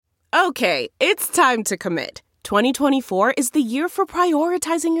Okay, it's time to commit. 2024 is the year for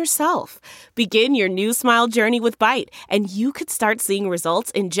prioritizing yourself. Begin your new smile journey with Byte, and you could start seeing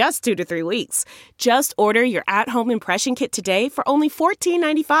results in just 2 to 3 weeks. Just order your at-home impression kit today for only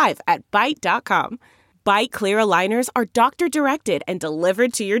 $14.95 at Byte.com. Byte Clear aligners are doctor-directed and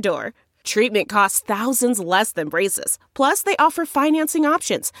delivered to your door. Treatment costs thousands less than braces. Plus, they offer financing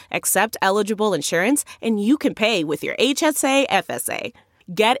options, accept eligible insurance, and you can pay with your HSA FSA.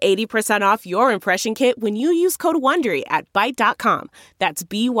 Get 80% off your impression kit when you use code WONDERY at Byte.com. That's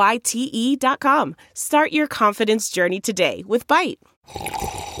BYTE.com. Start your confidence journey today with Byte.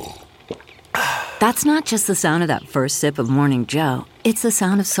 That's not just the sound of that first sip of Morning Joe. It's the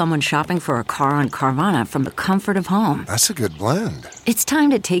sound of someone shopping for a car on Carvana from the comfort of home. That's a good blend. It's time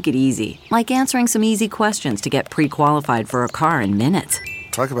to take it easy, like answering some easy questions to get pre-qualified for a car in minutes.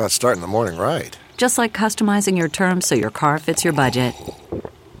 Talk about starting the morning right. Just like customizing your terms so your car fits your budget.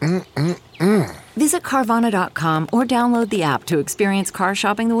 Visit Carvana.com or download the app to experience car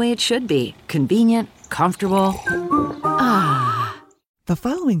shopping the way it should be. Convenient, comfortable. Ah. The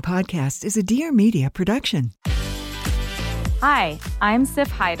following podcast is a Dear Media production. Hi, I'm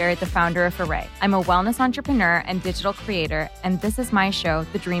Sif Hyder, the founder of Array. I'm a wellness entrepreneur and digital creator, and this is my show,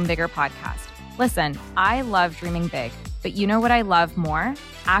 the Dream Bigger podcast. Listen, I love dreaming big, but you know what I love more?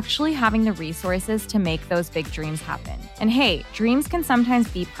 Actually having the resources to make those big dreams happen. And hey, dreams can sometimes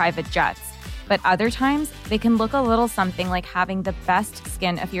be private jets, but other times they can look a little something like having the best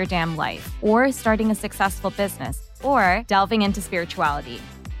skin of your damn life, or starting a successful business, or delving into spirituality.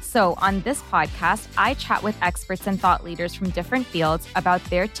 So on this podcast, I chat with experts and thought leaders from different fields about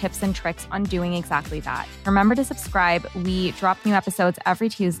their tips and tricks on doing exactly that. Remember to subscribe. We drop new episodes every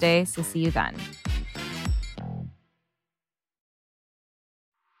Tuesday, so see you then.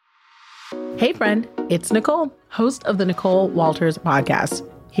 Hey friend, it's Nicole, host of the Nicole Walters podcast.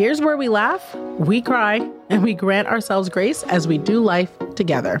 Here's where we laugh, we cry, and we grant ourselves grace as we do life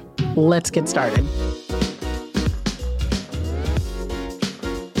together. Let's get started.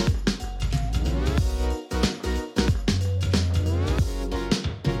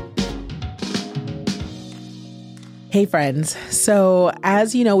 Hey friends. So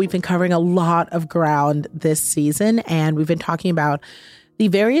as you know, we've been covering a lot of ground this season, and we've been talking about the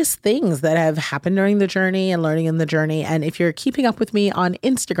various things that have happened during the journey and learning in the journey. And if you're keeping up with me on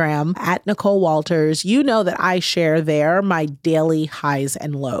Instagram at Nicole Walters, you know that I share there my daily highs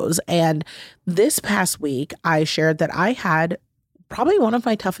and lows. And this past week, I shared that I had probably one of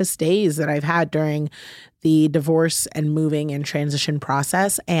my toughest days that I've had during the divorce and moving and transition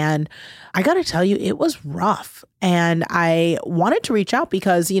process. And I got to tell you, it was rough. And I wanted to reach out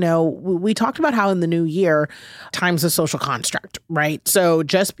because, you know, we talked about how in the new year, time's a social construct, right? So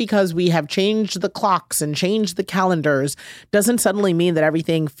just because we have changed the clocks and changed the calendars doesn't suddenly mean that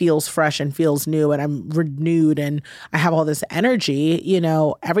everything feels fresh and feels new and I'm renewed and I have all this energy. You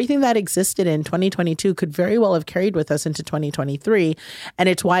know, everything that existed in 2022 could very well have carried with us into 2023. And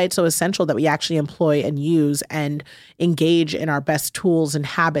it's why it's so essential that we actually employ and use and engage in our best tools and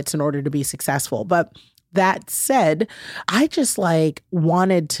habits in order to be successful. But that said, I just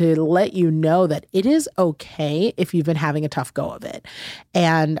wanted to let you know that it is okay if you've been having a tough go of it.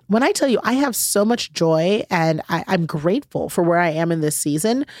 And when I tell you, I have so much joy and I'm grateful for where I am in this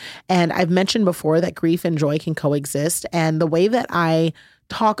season. And I've mentioned before that grief and joy can coexist. And the way that I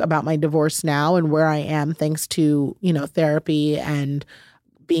talk about my divorce now and where I am, thanks to, you know, therapy and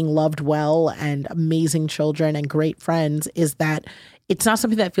being loved well and amazing children and great friends, is that it's not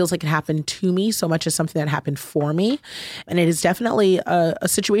something that feels like it happened to me so much as something that happened for me. And it is definitely a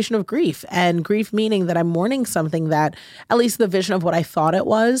situation of grief, and grief meaning that I'm mourning something that, at least the vision of what I thought it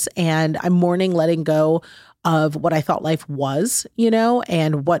was, and I'm mourning letting go of what I thought life was, you know,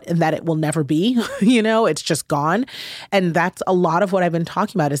 and that it will never be, you know, it's just gone. And that's a lot of what I've been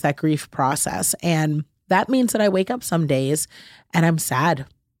talking about, is that grief process. And that means that I wake up some days and I'm sad.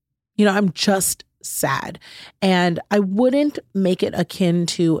 You know, I'm just sad. And I wouldn't make it akin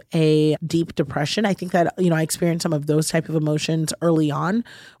to a deep depression. I think that, you know, I experienced some of those type of emotions early on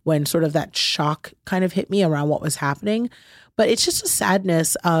when sort of that shock kind of hit me around what was happening. But it's just a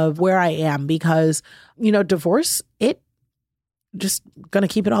sadness of where I am because, you know, divorce, it just gonna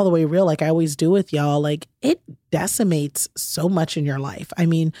keep it all the way real like I always do with y'all. Like, it decimates so much in your life. I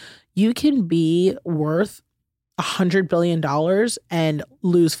mean, you can be worth $100 billion and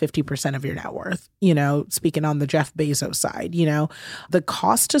lose 50% of your net worth, you know, speaking on the Jeff Bezos side. You know, the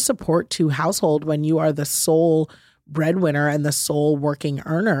cost to support two household when you are the sole breadwinner and the sole working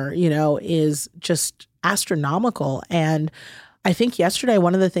earner, you know, is just astronomical. And I think yesterday,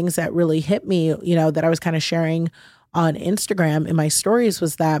 one of the things that really hit me, you know, that I was kind of sharing on Instagram in my stories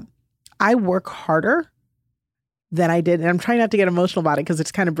was that I work harder than I did. And I'm trying not to get emotional about it because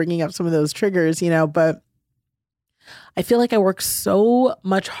it's kind of bringing up some of those triggers, but I feel like I work so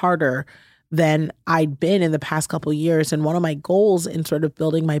much harder than I'd been in the past couple of years. And one of my goals in sort of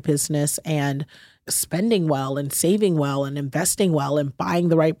building my business and spending well and saving well and investing well and buying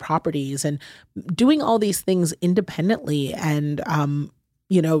the right properties and doing all these things independently and,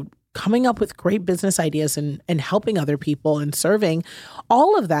 coming up with great business ideas and helping other people and serving,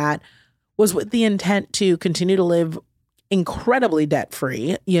 all of that was with the intent to continue to live incredibly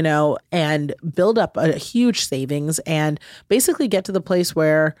debt-free, and build up a huge savings and basically get to the place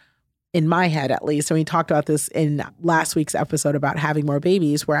where, in my head at least, and we talked about this in last week's episode about having more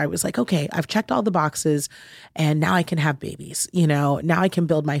babies, where I was like, okay, I've checked all the boxes and now I can have babies, now I can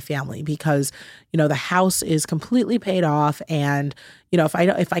build my family because, the house is completely paid off. And,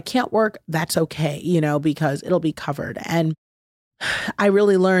 if I can't work, that's okay, because it'll be covered. And I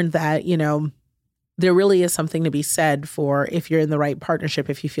really learned that, there really is something to be said for if you're in the right partnership,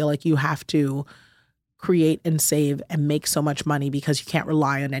 if you feel like you have to create and save and make so much money because you can't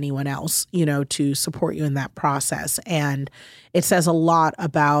rely on anyone else, to support you in that process. And it says a lot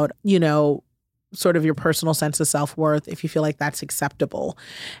about, sort of your personal sense of self-worth if you feel like that's acceptable.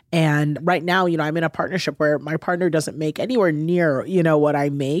 And right now, I'm in a partnership where my partner doesn't make anywhere near, what I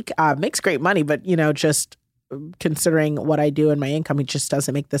make. Makes great money, but, just considering what I do and my income, it just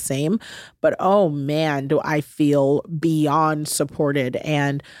doesn't make the same. But oh man, do I feel beyond supported.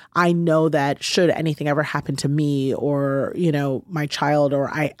 And I know that should anything ever happen to me or, my child,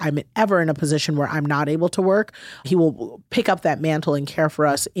 or I'm ever in a position where I'm not able to work, he will pick up that mantle and care for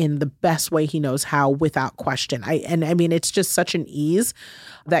us in the best way he knows how without question. It's just such an ease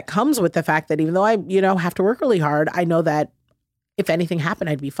that comes with the fact that even though I, have to work really hard, I know that if anything happened,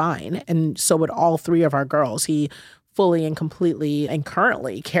 I'd be fine. And so would all three of our girls. He fully and completely and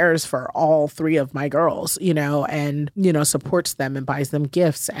currently cares for all three of my girls, and, supports them and buys them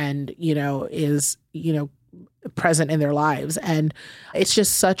gifts and, is, present in their lives. And it's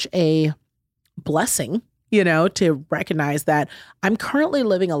just such a blessing, to recognize that I'm currently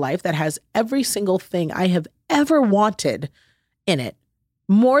living a life that has every single thing I have ever wanted in it.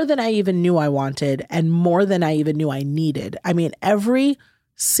 More than I even knew I wanted and more than I even knew I needed. Every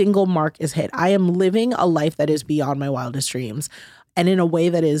single mark is hit. I am living a life that is beyond my wildest dreams and in a way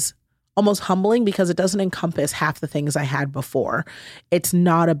that is almost humbling because it doesn't encompass half the things I had before. It's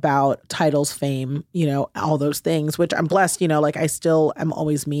not about titles, fame, all those things, which I'm blessed, I still am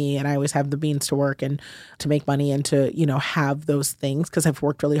always me and I always have the means to work and to make money and to, have those things because I've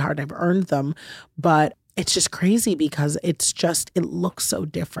worked really hard and I've earned them. But it's just crazy because it looks so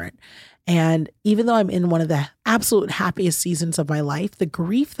different. And even though I'm in one of the absolute happiest seasons of my life, the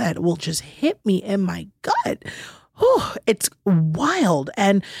grief that will just hit me in my gut, it's wild.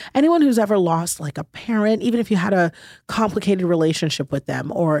 And anyone who's ever lost like a parent, even if you had a complicated relationship with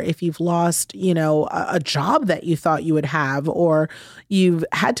them, or if you've lost, a job that you thought you would have, or you've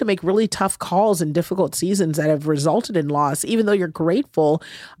had to make really tough calls in difficult seasons that have resulted in loss, even though you're grateful,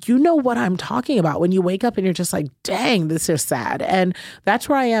 you know what I'm talking about when you wake up and you're just like, dang, this is sad. And that's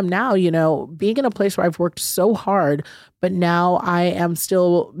where I am now, being in a place where I've worked so hard, but now I am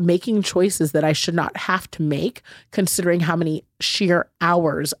still making choices that I should not have to make, considering how many sheer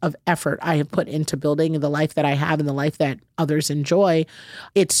hours of effort I have put into building the life that I have and the life that others enjoy.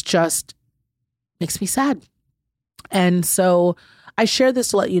 It's just makes me sad. And so I share this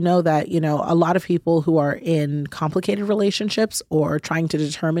to let you know that, a lot of people who are in complicated relationships or trying to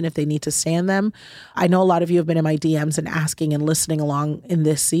determine if they need to stay in them, I know a lot of you have been in my DMs and asking and listening along in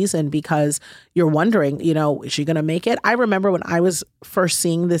this season because you're wondering, is she going to make it? I remember when I was first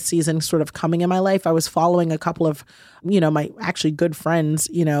seeing this season sort of coming in my life, I was following a couple of, my actually good friends,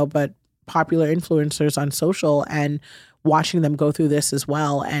 but popular influencers on social and watching them go through this as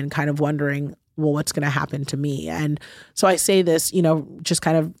well and kind of wondering, well, what's going to happen to me? And so I say this, just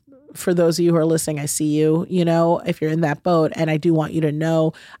kind of for those of you who are listening, I see you, if you're in that boat. And I do want you to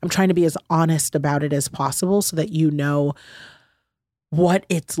know I'm trying to be as honest about it as possible so that you know what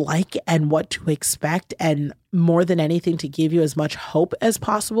it's like and what to expect. And more than anything, to give you as much hope as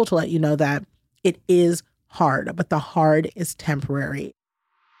possible to let you know that it is hard, but the hard is temporary.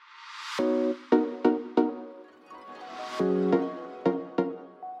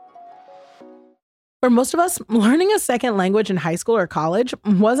 For most of us, learning a second language in high school or college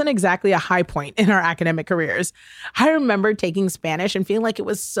wasn't exactly a high point in our academic careers. I remember taking Spanish and feeling like it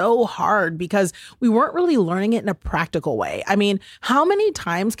was so hard because we weren't really learning it in a practical way. I mean, how many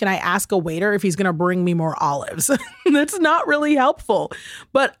times can I ask a waiter if he's going to bring me more olives? That's not really helpful.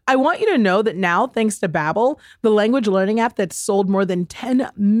 But I want you to know that now, thanks to Babbel, the language learning app that's sold more than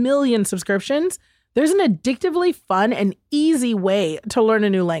 10 million subscriptions, there's an addictively fun and easy way to learn a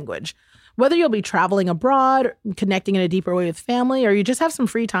new language. Whether you'll be traveling abroad, connecting in a deeper way with family, or you just have some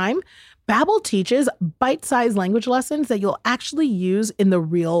free time, Babbel teaches bite-sized language lessons that you'll actually use in the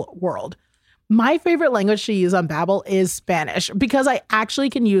real world. My favorite language to use on Babbel is Spanish because I actually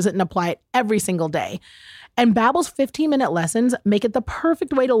can use it and apply it every single day. And Babbel's 15-minute lessons make it the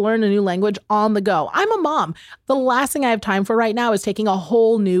perfect way to learn a new language on the go. I'm a mom. The last thing I have time for right now is taking a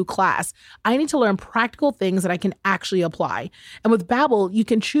whole new class. I need to learn practical things that I can actually apply. And with Babbel, you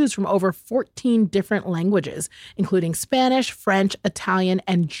can choose from over 14 different languages, including Spanish, French, Italian,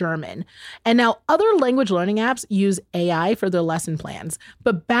 and German. And now other language learning apps use AI for their lesson plans,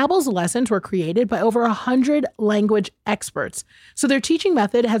 but Babbel's lessons were created by over 100 language experts. So their teaching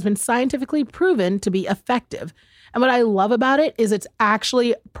method has been scientifically proven to be effective. And what I love about it is it's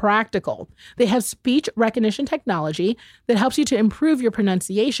actually practical. They have speech recognition technology that helps you to improve your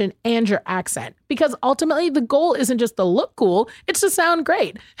pronunciation and your accent. Because ultimately, the goal isn't just to look cool, it's to sound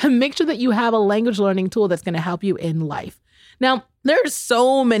great. And make sure that you have a language learning tool that's going to help you in life. Now, there are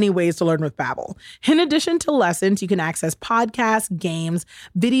so many ways to learn with Babbel. In addition to lessons, you can access podcasts, games,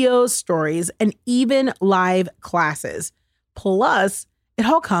 videos, stories, and even live classes. Plus, it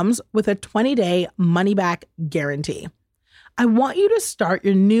all comes with a 20-day money-back guarantee. I want you to start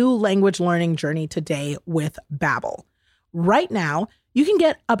your new language learning journey today with Babbel. Right now, you can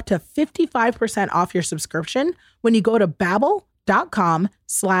get up to 55% off your subscription when you go to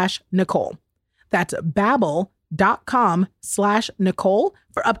babbel.com/Nicole. That's babbel.com/Nicole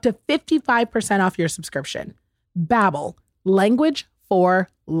for up to 55% off your subscription. Babbel, language for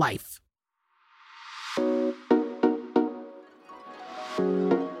life.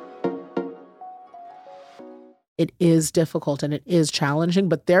 It is difficult and it is challenging,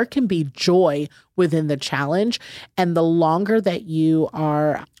 but there can be joy within the challenge. And the longer that you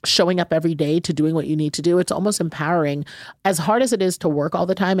are showing up every day to doing what you need to do, it's almost empowering. As hard as it is to work all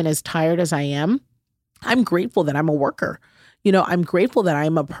the time and as tired as I am, I'm grateful that I'm a worker. You know, I'm grateful that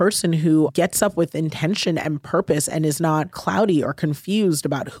I'm a person who gets up with intention and purpose and is not cloudy or confused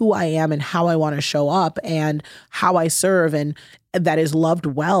about who I am and how I want to show up and how I serve, and that is loved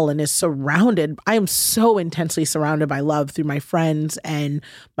well and is surrounded. I am so intensely surrounded by love through my friends and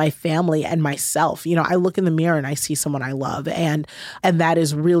my family and myself. You know, I look in the mirror and I see someone I love, and that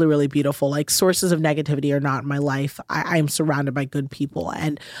is really, really beautiful. Like, sources of negativity are not in my life. I am surrounded by good people.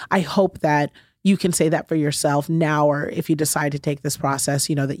 And I hope that you can say that for yourself now, or if you decide to take this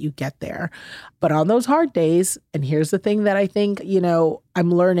process, you know, that you get there. But on those hard days, and here's the thing that I think, you know, I'm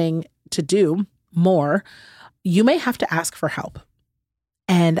learning to do more, you may have to ask for help.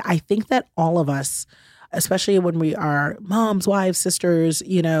 And I think that all of us, especially when we are moms, wives, sisters,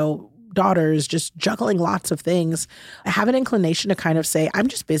 you know, daughters, just juggling lots of things, have an inclination to kind of say, I'm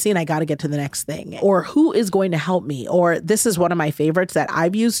just busy and I got to get to the next thing. Or who is going to help me? Or this is one of my favorites that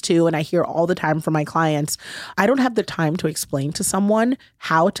I've used too, and I hear all the time from my clients. I don't have the time to explain to someone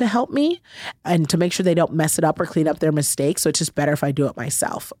how to help me and to make sure they don't mess it up or clean up their mistakes. So it's just better if I do it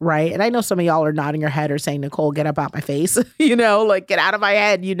myself, right? And I know some of y'all are nodding your head or saying, Nicole, get up out my face, you know, like get out of my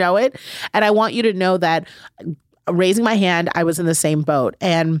head, you know it. And I want you to know that raising my hand, I was in the same boat.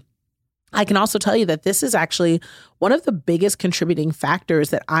 And I can also tell you that this is actually one of the biggest contributing factors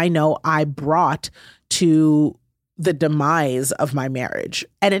that I know I brought to the demise of my marriage.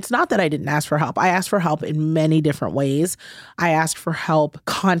 And it's not that I didn't ask for help. I asked for help in many different ways. I asked for help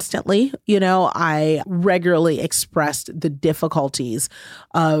constantly. You know, I regularly expressed the difficulties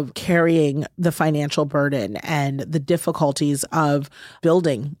of carrying the financial burden and the difficulties of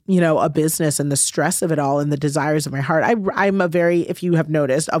building, you know, a business and the stress of it all and the desires of my heart. I'm a very, if you have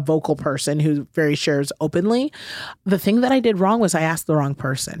noticed, a vocal person who very shares openly. The thing that I did wrong was I asked the wrong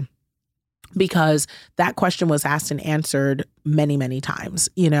person. Because that question was asked and answered many, many times,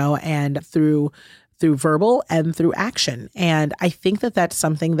 you know, and through verbal and through action. And I think that that's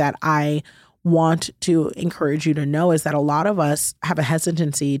something that I want to encourage you to know, is that a lot of us have a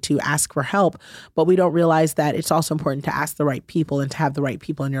hesitancy to ask for help, but we don't realize that it's also important to ask the right people and to have the right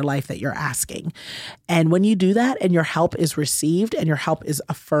people in your life that you're asking. And when you do that and your help is received and your help is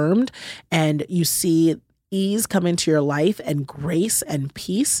affirmed and you see ease come into your life and grace and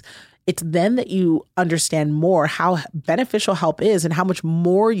peace, it's then that you understand more how beneficial help is and how much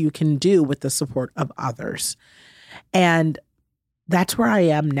more you can do with the support of others. And that's where I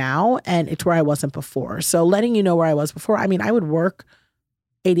am now, and it's where I wasn't before. So letting you know where I was before, I mean, I would work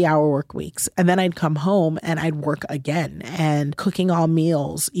 80-hour work weeks, and then I'd come home and I'd work again, and cooking all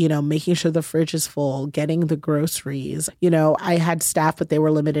meals, making sure the fridge is full, getting the groceries. I had staff, but they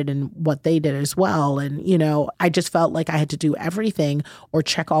were limited in what they did as well. And, I just felt like I had to do everything or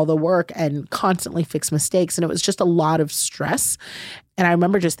check all the work and constantly fix mistakes. And it was just a lot of stress. And I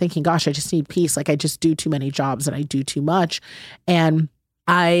remember just thinking, gosh, I just need peace. Like I just do too many jobs and I do too much. And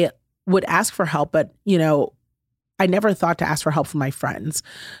I would ask for help, but, I never thought to ask for help from my friends.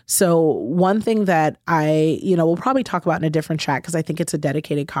 So one thing that we'll probably talk about in a different chat because I think it's a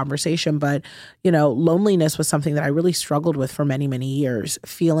dedicated conversation, but, loneliness was something that I really struggled with for many, many years,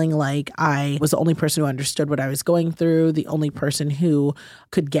 feeling like I was the only person who understood what I was going through, the only person who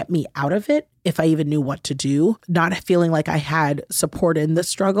could get me out of it if I even knew what to do, not feeling like I had support in the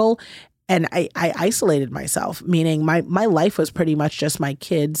struggle. And I isolated myself, meaning my life was pretty much just my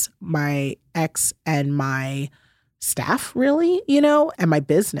kids, my ex, and my staff, really, and my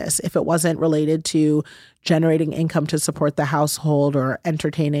business. If it wasn't related to generating income to support the household or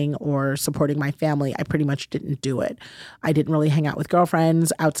entertaining or supporting my family, I pretty much didn't do it. I didn't really hang out with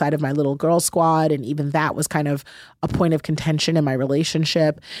girlfriends outside of my little girl squad. And even that was kind of a point of contention in my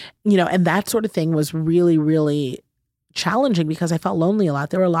relationship, and that sort of thing was really, really challenging because I felt lonely a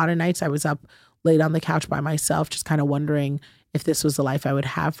lot. There were a lot of nights I was up late on the couch by myself, just kind of wondering if this was the life I would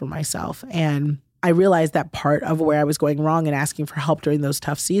have for myself. And I realized that part of where I was going wrong and asking for help during those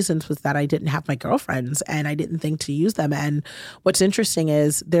tough seasons was that I didn't have my girlfriends and I didn't think to use them. And what's interesting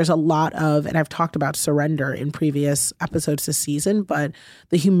is there's a lot of, and I've talked about surrender in previous episodes this season, but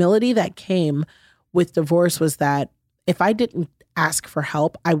the humility that came with divorce was that if I didn't ask for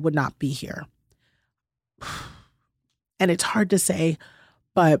help, I would not be here. And it's hard to say,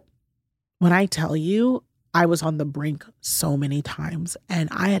 but when I tell you, I was on the brink so many times and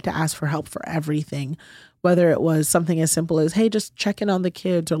I had to ask for help for everything, whether it was something as simple as, hey, just check in on the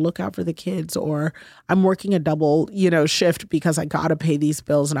kids or look out for the kids, or I'm working a double, shift because I got to pay these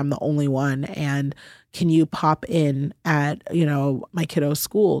bills and I'm the only one. And can you pop in at, my kiddo's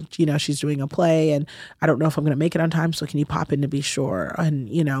school? She's doing a play and I don't know if I'm going to make it on time. So can you pop in to be sure? And,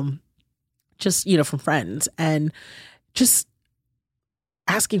 just, from friends and just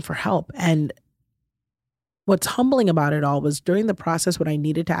asking for help. And what's humbling about it all was during the process when I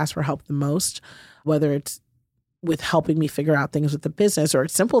needed to ask for help the most, whether it's with helping me figure out things with the business or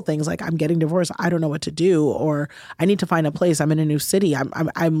it's simple things like I'm getting divorced, I don't know what to do, or I need to find a place. I'm in a new city.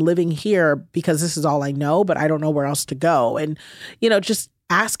 I'm living here because this is all I know, but I don't know where else to go. And, just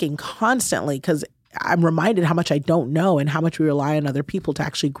asking constantly because I'm reminded how much I don't know and how much we rely on other people to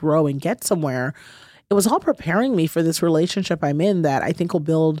actually grow and get somewhere. It was all preparing me for this relationship I'm in that I think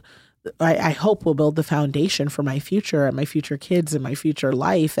I hope will build the foundation for my future and my future kids and my future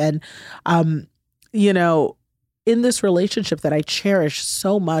life. And, in this relationship that I cherish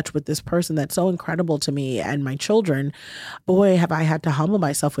so much with this person that's so incredible to me and my children, boy, have I had to humble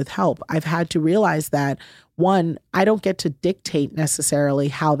myself with help. I've had to realize that, one, I don't get to dictate necessarily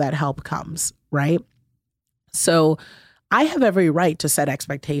how that help comes, right? So I have every right to set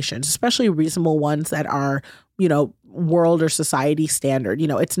expectations, especially reasonable ones that are, world or society standard.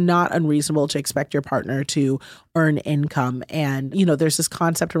 It's not unreasonable to expect your partner to earn income. And, there's this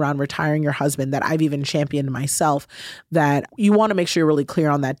concept around retiring your husband that I've even championed myself, that you want to make sure you're really clear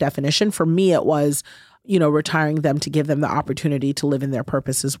on that definition. For me, it was, retiring them to give them the opportunity to live in their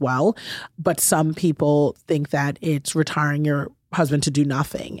purpose as well. But some people think that it's retiring your husband to do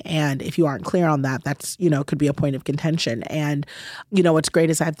nothing. And if you aren't clear on that, that's, could be a point of contention. And, what's great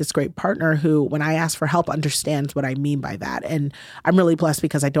is I have this great partner who, when I ask for help, understands what I mean by that. And I'm really blessed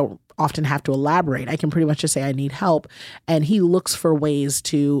because I don't often have to elaborate. I can pretty much just say I need help. And he looks for ways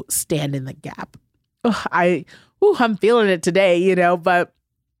to stand in the gap. I'm feeling it today, but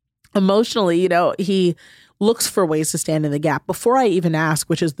emotionally, he looks for ways to stand in the gap before I even ask,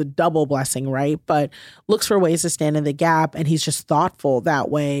 which is the double blessing, right? But looks for ways to stand in the gap. And he's just thoughtful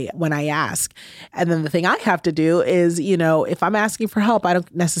that way when I ask. And then the thing I have to do is, if I'm asking for help, I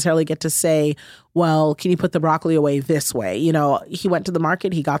don't necessarily get to say, well, can you put the broccoli away this way? He went to the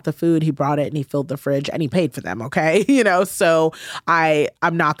market, he got the food, he brought it and he filled the fridge and he paid for them. Okay. So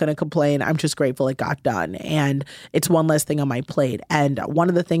I'm not going to complain. I'm just grateful it got done. And it's one less thing on my plate. And one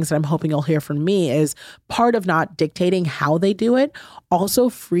of the things that I'm hoping you'll hear from me is part of not dictating how they do it also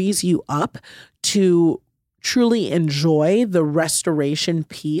frees you up to truly enjoy the restoration,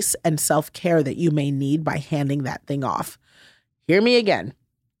 peace, and self-care that you may need by handing that thing off. Hear me again.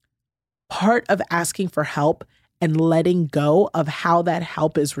 part of asking for help and letting go of how that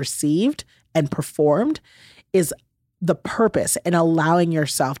help is received and performed is the purpose, and allowing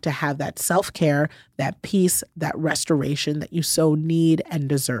yourself to have that self-care, that peace, that restoration that you so need and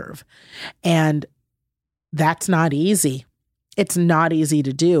deserve. And that's not easy. It's not easy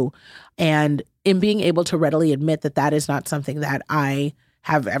to do. And in being able to readily admit that that is not something that I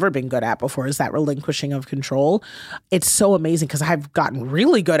have ever been good at before, is that relinquishing of control. It's so amazing because I've gotten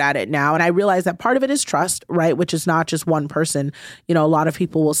really good at it now. And I realize that part of it is trust, right? Which is not just one person. You know, a lot of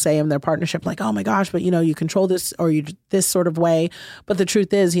people will say in their partnership, like, oh my gosh, but you know, you control this or you this sort of way. But the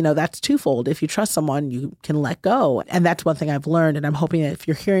truth is, you know, that's twofold. If you trust someone, you can let go. And that's one thing I've learned. And I'm hoping that if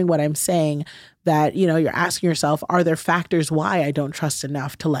you're hearing what I'm saying, that, you know, you're asking yourself, are there factors why I don't trust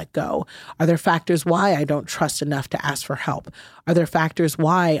enough to let go? Are there factors why I don't trust enough to ask for help? Are there factors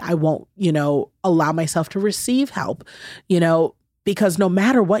why I won't, you know, allow myself to receive help? You know, because no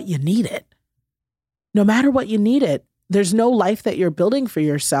matter what, you need it. No matter what, you need it. There's no life that you're building for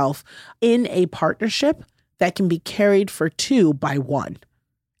yourself in a partnership that can be carried for two by one.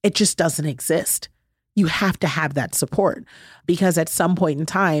 It just doesn't exist. You have to have that support, because at some point in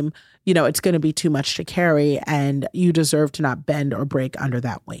time, you know, it's going to be too much to carry, and you deserve to not bend or break under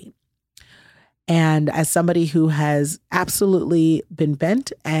that weight. And as somebody who has absolutely been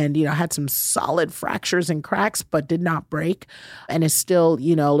bent and, you know, had some solid fractures and cracks, but did not break, and is still,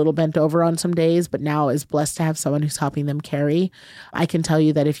 you know, a little bent over on some days, but now is blessed to have someone who's helping them carry, I can tell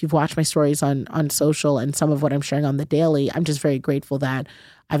you that if you've watched my stories on social and some of what I'm sharing on the daily, I'm just very grateful that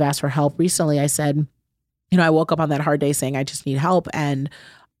I've asked for help. Recently, I said, you know, I woke up on that hard day saying, I just need help. And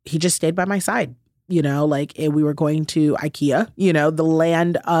he just stayed by my side. You know, like we were going to IKEA, you know, the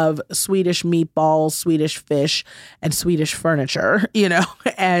land of Swedish meatballs, Swedish fish, and Swedish furniture, you know,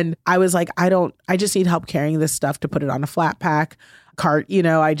 and I was like, I just need help carrying this stuff to put it on a flat pack cart. You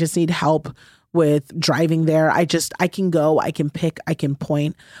know, I just need help with driving there. I can go, I can pick, I can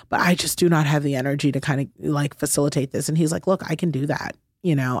point, but I just do not have the energy to kind of like facilitate this. And he's like, look, I can do that.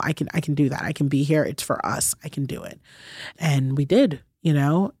 You know, I can do that. I can be here. It's for us. I can do it. And we did. You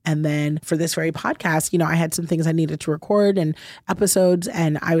know, and then for this very podcast, you know, I had some things I needed to record and episodes,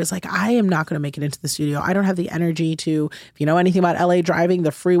 and I was like, I am not going to make it into the studio. I don't have the energy to, if you know anything about LA driving,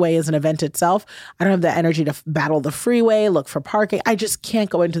 the freeway is an event itself. I don't have the energy to battle the freeway, look for parking. I just can't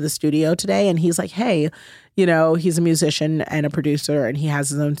go into the studio today. And he's like, hey, you know, he's a musician and a producer, and he has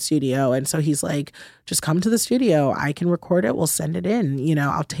his own studio. And so he's like, just come to the studio. I can record it. We'll send it in. You know,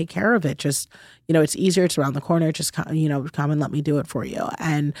 I'll take care of it. Just, you know, it's easier. It's around the corner. Just, come and let me do it for you.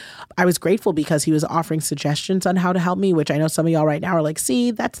 And I was grateful because he was offering suggestions on how to help me, which I know some of y'all right now are like,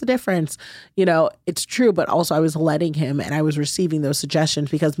 see, that's the difference. You know, it's true. But also I was letting him, and I was receiving those suggestions,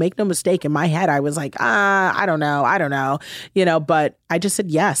 because make no mistake, in my head, I was like, I don't know, you know, but I just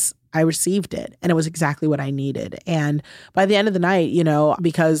said yes. I received it, and it was exactly what I needed. And by the end of the night, you know,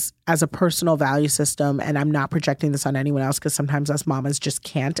 because as a personal value system, and I'm not projecting this on anyone else, because sometimes us mamas just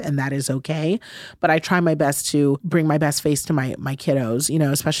can't, and that is okay. But I try my best to bring my best face to my kiddos, you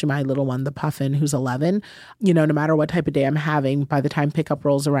know, especially my little one, the Puffin, who's 11. You know, no matter what type of day I'm having, by the time pickup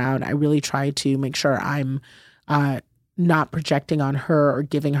rolls around, I really try to make sure I'm not projecting on her or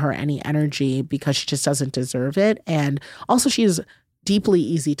giving her any energy, because she just doesn't deserve it. And also, she's deeply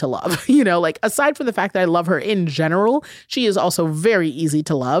easy to love, you know, like aside from the fact that I love her in general, she is also very easy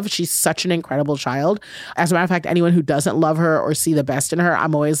to love. She's such an incredible child. As a matter of fact, anyone who doesn't love her or see the best in her,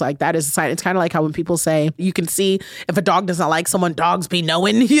 I'm always like, that is a sign. It's kind of like how when people say, you can see if a dog doesn't like someone, dogs be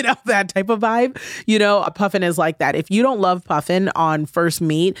knowing, you know, that type of vibe. You know, a Puffin is like that. If you don't love Puffin on first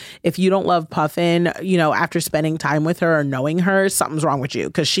meet, if you don't love Puffin, you know, after spending time with her or knowing her, something's wrong with you,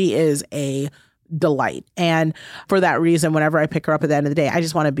 because she is a delight. And for that reason, whenever I pick her up at the end of the day, I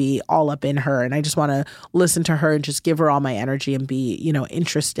just want to be all up in her, and I just want to listen to her and just give her all my energy and be, you know,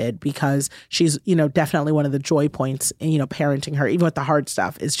 interested, because she's, you know, definitely one of the joy points in, you know, parenting her, even with the hard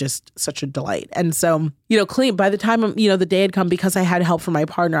stuff, is just such a delight. And so, you know, by the time, you know, the day had come, because I had help from my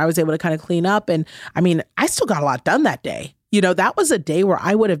partner, I was able to kind of clean up. And I mean, I still got a lot done that day. You know, that was a day where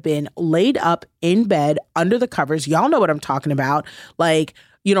I would have been laid up in bed under the covers. Y'all know what I'm talking about. Like,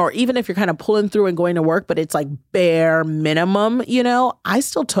 you know, or even if you're kind of pulling through and going to work, but it's like bare minimum, you know, I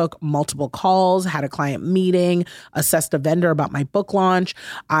still took multiple calls, had a client meeting, assessed a vendor about my book launch.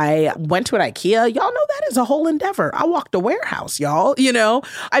 I went to an IKEA. Y'all know that is a whole endeavor. I walked a warehouse, y'all, you know.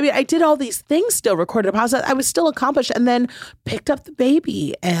 I mean, I did all these things still, recorded a podcast. I was still accomplished, and then picked up the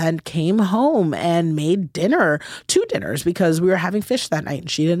baby and came home and made dinner, 2 dinners, because we were having fish that night and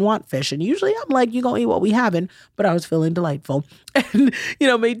she didn't want fish. And usually I'm like, you gonna eat what we having, but I was feeling delightful. And, you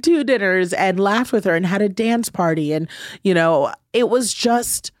know, made 2 dinners and laughed with her and had a dance party. And, you know, it was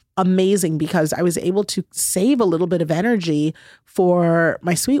just amazing because I was able to save a little bit of energy for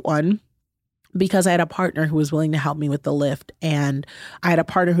my sweet one because I had a partner who was willing to help me with the lift. And I had a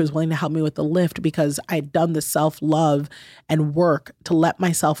partner who was willing to help me with the lift because I'd done the self-love and work to let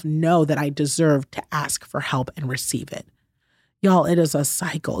myself know that I deserved to ask for help and receive it. Y'all, it is a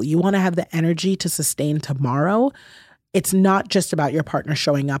cycle. You want to have the energy to sustain tomorrow. It's not just about your partner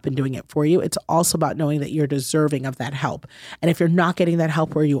showing up and doing it for you. It's also about knowing that you're deserving of that help. And if you're not getting that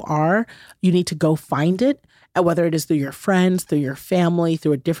help where you are, you need to go find it. And whether it is through your friends, through your family,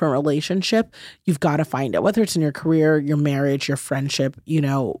 through a different relationship, you've got to find it. Whether it's in your career, your marriage, your friendship,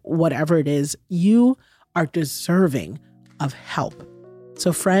 whatever it is, you are deserving of help.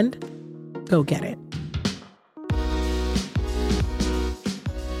 So friend, go get it.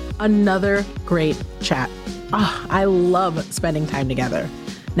 Another great chat. I love spending time together.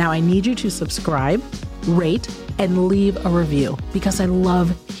 Now I need you to subscribe, rate, and leave a review because I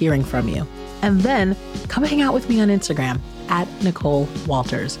love hearing from you. And then come hang out with me on Instagram at Nicole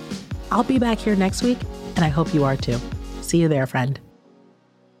Walters. I'll be back here next week, and I hope you are too. See you there, friend.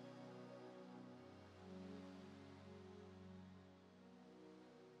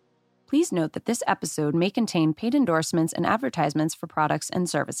 Please note that this episode may contain paid endorsements and advertisements for products and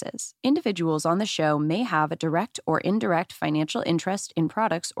services. Individuals on the show may have a direct or indirect financial interest in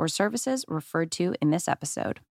products or services referred to in this episode.